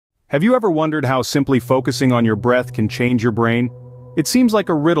Have you ever wondered how simply focusing on your breath can change your brain? It seems like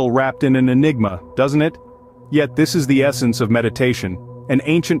a riddle wrapped in an enigma, doesn't it? Yet this is the essence of meditation, an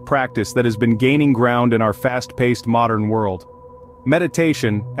ancient practice that has been gaining ground in our fast-paced modern world.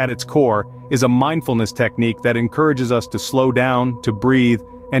 Meditation, at its core, is a mindfulness technique that encourages us to slow down, to breathe,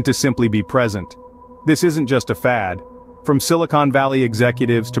 and to simply be present. This isn't just a fad. From Silicon Valley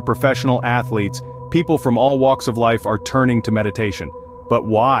executives to professional athletes, people from all walks of life are turning to meditation. But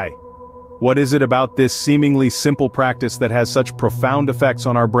why? What is it about this seemingly simple practice that has such profound effects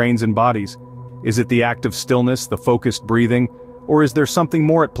on our brains and bodies? Is it the act of stillness, the focused breathing, or is there something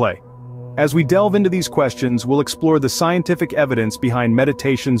more at play? As we delve into these questions, we'll explore the scientific evidence behind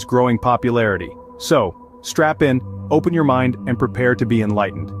meditation's growing popularity. So, strap in, open your mind, and prepare to be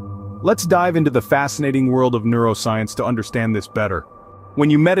enlightened. Let's dive into the fascinating world of neuroscience to understand this better.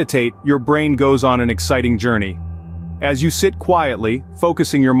 When you meditate, your brain goes on an exciting journey. As you sit quietly,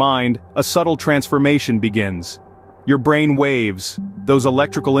 focusing your mind, a subtle transformation begins. Your brain waves, those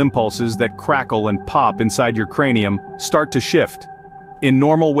electrical impulses that crackle and pop inside your cranium, start to shift. In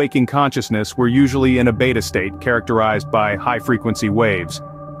normal waking consciousness, we're usually in a beta state characterized by high-frequency waves.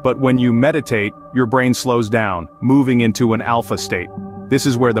 But when you meditate, your brain slows down, moving into an alpha state. This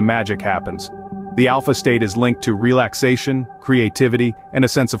is where the magic happens. The alpha state is linked to relaxation, creativity, and a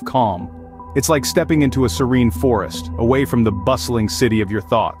sense of calm. It's like stepping into a serene forest, away from the bustling city of your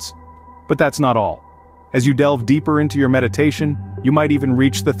thoughts. But that's not all. As you delve deeper into your meditation, you might even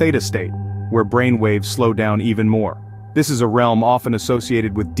reach the theta state, where brain waves slow down even more. This is a realm often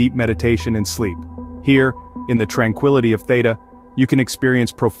associated with deep meditation and sleep. Here, in the tranquility of theta, you can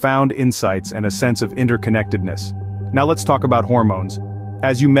experience profound insights and a sense of interconnectedness. Now let's talk about hormones.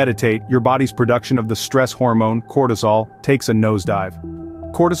 As you meditate, your body's production of the stress hormone, cortisol, takes a nosedive.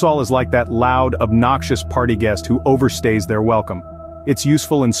 Cortisol is like that loud, obnoxious party guest who overstays their welcome. It's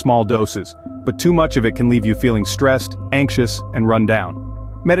useful in small doses, but too much of it can leave you feeling stressed, anxious, and run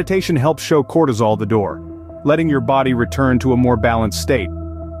down. Meditation helps show cortisol the door, letting your body return to a more balanced state.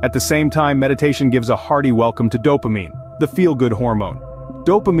 At the same time, meditation gives a hearty welcome to dopamine, the feel-good hormone.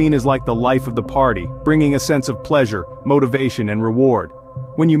 Dopamine is like the life of the party, bringing a sense of pleasure, motivation, and reward.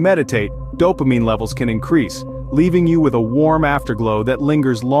 When you meditate, dopamine levels can increase, leaving you with a warm afterglow that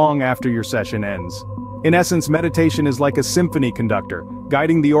lingers long after your session ends. In essence, meditation is like a symphony conductor,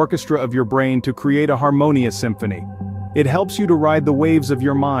 guiding the orchestra of your brain to create a harmonious symphony. It helps you to ride the waves of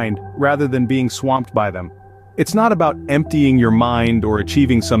your mind, rather than being swamped by them. It's not about emptying your mind or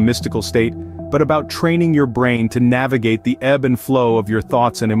achieving some mystical state, but about training your brain to navigate the ebb and flow of your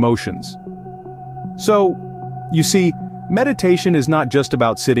thoughts and emotions. So, you see, meditation is not just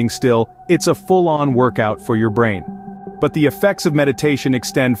about sitting still, it's a full-on workout for your brain. But the effects of meditation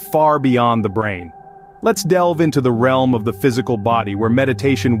extend far beyond the brain. Let's delve into the realm of the physical body where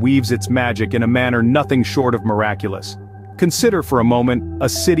meditation weaves its magic in a manner nothing short of miraculous. Consider for a moment a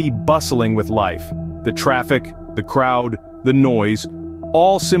city bustling with life. The traffic, the crowd, the noise,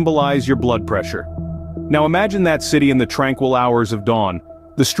 all symbolize your blood pressure. Now imagine that city in the tranquil hours of dawn.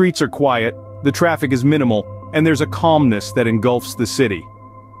 The streets are quiet, the traffic is minimal, and there's a calmness that engulfs the city.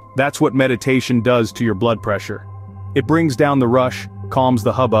 That's what meditation does to your blood pressure. It brings down the rush, calms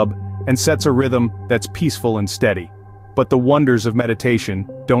the hubbub, and sets a rhythm that's peaceful and steady. But the wonders of meditation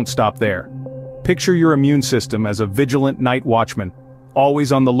don't stop there. Picture your immune system as a vigilant night watchman,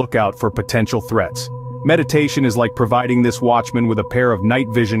 always on the lookout for potential threats. Meditation is like providing this watchman with a pair of night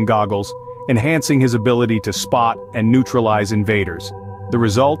vision goggles, enhancing his ability to spot and neutralize invaders. The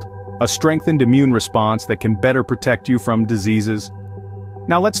result? A strengthened immune response that can better protect you from diseases.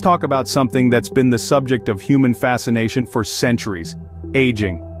 Now let's talk about something that's been the subject of human fascination for centuries: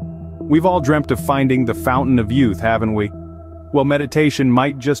 aging. We've all dreamt of finding the fountain of youth, haven't we? Well, meditation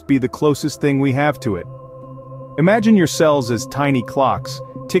might just be the closest thing we have to it. Imagine your cells as tiny clocks,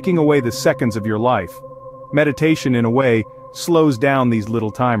 ticking away the seconds of your life. Meditation, in a way, slows down these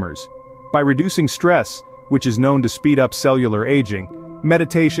little timers. By reducing stress, which is known to speed up cellular aging,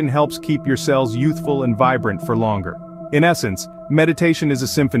 meditation helps keep your cells youthful and vibrant for longer. In essence, meditation is a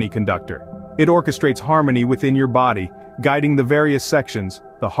symphony conductor. It orchestrates harmony within your body, guiding the various sections,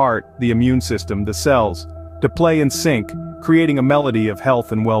 the heart, the immune system, the cells, to play in sync, creating a melody of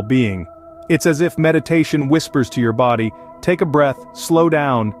health and well-being. It's as if meditation whispers to your body, take a breath, slow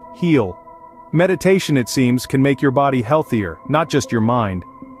down, heal. Meditation, it seems, can make your body healthier, not just your mind.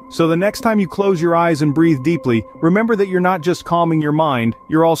 So the next time you close your eyes and breathe deeply, remember that you're not just calming your mind,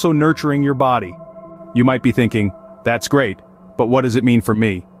 you're also nurturing your body. You might be thinking, that's great, but what does it mean for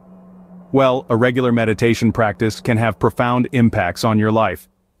me? Well, a regular meditation practice can have profound impacts on your life,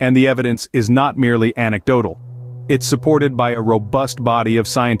 and the evidence is not merely anecdotal. It's supported by a robust body of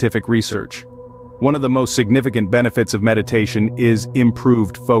scientific research. One of the most significant benefits of meditation is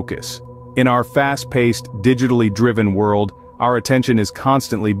improved focus. In our fast-paced, digitally driven world, our attention is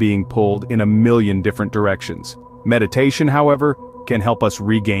constantly being pulled in a million different directions. Meditation, however, can help us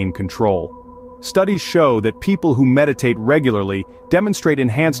regain control. Studies show that people who meditate regularly demonstrate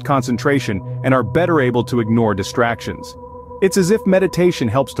enhanced concentration and are better able to ignore distractions. It's as if meditation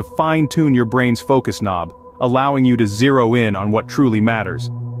helps to fine-tune your brain's focus knob, allowing you to zero in on what truly matters.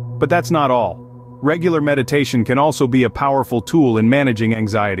 But that's not all. Regular meditation can also be a powerful tool in managing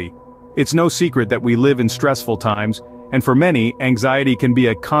anxiety. It's no secret that we live in stressful times, and for many, anxiety can be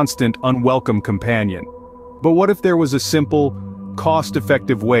a constant, unwelcome companion. But what if there was a simple,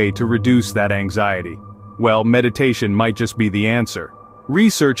 cost-effective way to reduce that anxiety? Well, meditation might just be the answer.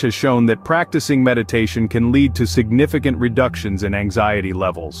 Research has shown that practicing meditation can lead to significant reductions in anxiety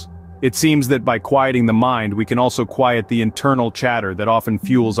levels. It seems that by quieting the mind, we can also quiet the internal chatter that often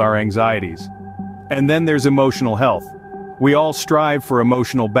fuels our anxieties. And then there's emotional health. We all strive for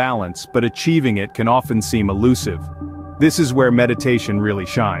emotional balance, but achieving it can often seem elusive. This is where meditation really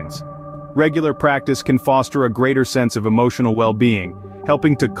shines. Regular practice can foster a greater sense of emotional well-being,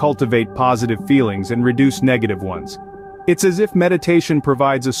 helping to cultivate positive feelings and reduce negative ones. It's as if meditation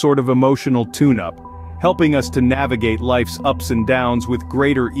provides a sort of emotional tune-up, helping us to navigate life's ups and downs with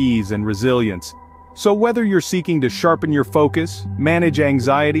greater ease and resilience. So whether you're seeking to sharpen your focus, manage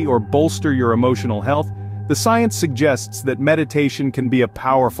anxiety, or bolster your emotional health, the science suggests that meditation can be a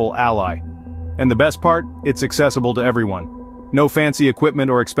powerful ally. And the best part, it's accessible to everyone. No fancy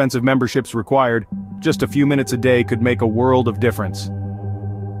equipment or expensive memberships required, just a few minutes a day could make a world of difference.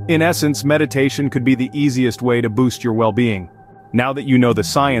 In essence, meditation could be the easiest way to boost your well-being. Now that you know the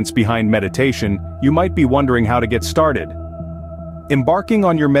science behind meditation, you might be wondering how to get started. Embarking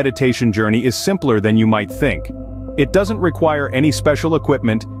on your meditation journey is simpler than you might think. It doesn't require any special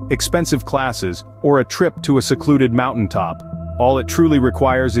equipment, expensive classes, or a trip to a secluded mountaintop. All it truly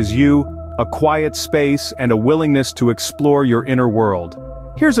requires is you, a quiet space, and a willingness to explore your inner world.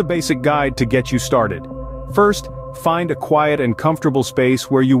 Here's a basic guide to get you started. First, find a quiet and comfortable space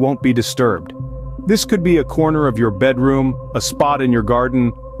where you won't be disturbed. This could be a corner of your bedroom, a spot in your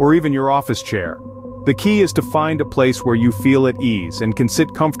garden, or even your office chair. The key is to find a place where you feel at ease and can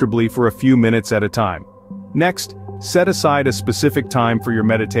sit comfortably for a few minutes at a time. Next, set aside a specific time for your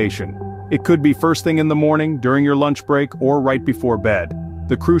meditation. It could be first thing in the morning, during your lunch break, or right before bed.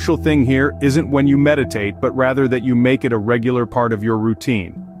 The crucial thing here isn't when you meditate, but rather that you make it a regular part of your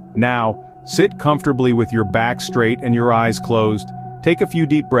routine. Now, sit comfortably with your back straight and your eyes closed. Take a few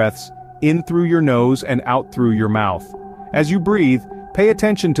deep breaths, in through your nose and out through your mouth. As you breathe, pay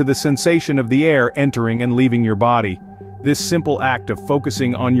attention to the sensation of the air entering and leaving your body. This simple act of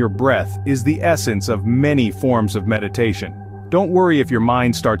focusing on your breath is the essence of many forms of meditation. Don't worry if your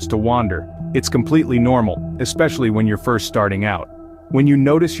mind starts to wander. It's completely normal, especially when you're first starting out. When you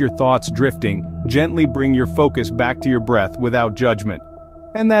notice your thoughts drifting, gently bring your focus back to your breath without judgment.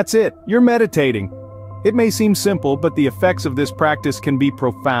 And that's it, you're meditating. It may seem simple, but the effects of this practice can be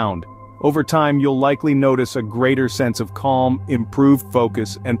profound. Over time, you'll likely notice a greater sense of calm, improved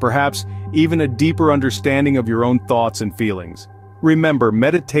focus, and perhaps even a deeper understanding of your own thoughts and feelings. Remember,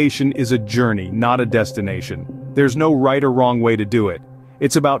 meditation is a journey, not a destination. There's no right or wrong way to do it.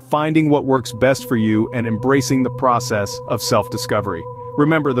 It's about finding what works best for you and embracing the process of self-discovery.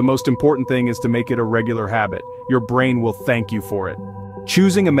 Remember, the most important thing is to make it a regular habit. Your brain will thank you for it.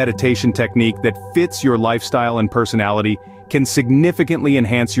 Choosing a meditation technique that fits your lifestyle and personality can significantly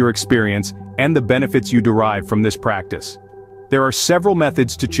enhance your experience and the benefits you derive from this practice. There are several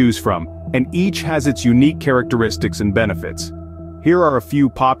methods to choose from, and each has its unique characteristics and benefits. Here are a few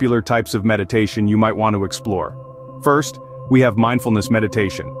popular types of meditation you might want to explore. First, we have mindfulness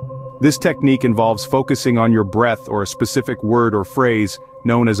meditation. This technique involves focusing on your breath or a specific word or phrase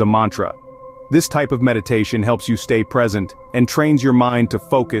known as a mantra. This type of meditation helps you stay present and trains your mind to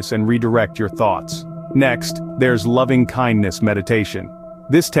focus and redirect your thoughts. Next, there's loving kindness meditation.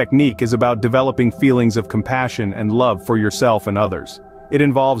 This technique is about developing feelings of compassion and love for yourself and others. It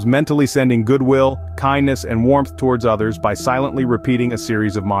involves mentally sending goodwill, kindness, and warmth towards others by silently repeating a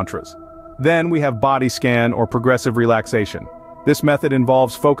series of mantras. Then we have body scan or progressive relaxation. This method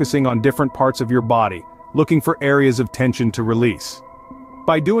involves focusing on different parts of your body, looking for areas of tension to release.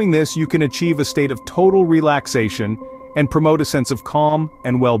 By doing this, you can achieve a state of total relaxation and promote a sense of calm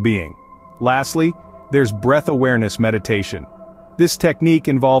and well-being. Lastly, there's breath awareness meditation. This technique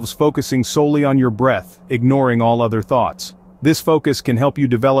involves focusing solely on your breath, ignoring all other thoughts. This focus can help you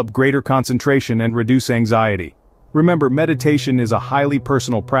develop greater concentration and reduce anxiety. Remember, meditation is a highly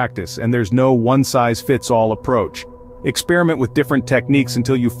personal practice and there's no one-size-fits-all approach. Experiment with different techniques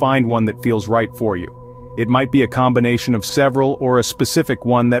until you find one that feels right for you. It might be a combination of several or a specific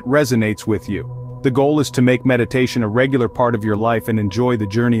one that resonates with you. The goal is to make meditation a regular part of your life and enjoy the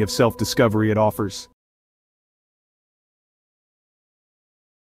journey of self-discovery it offers.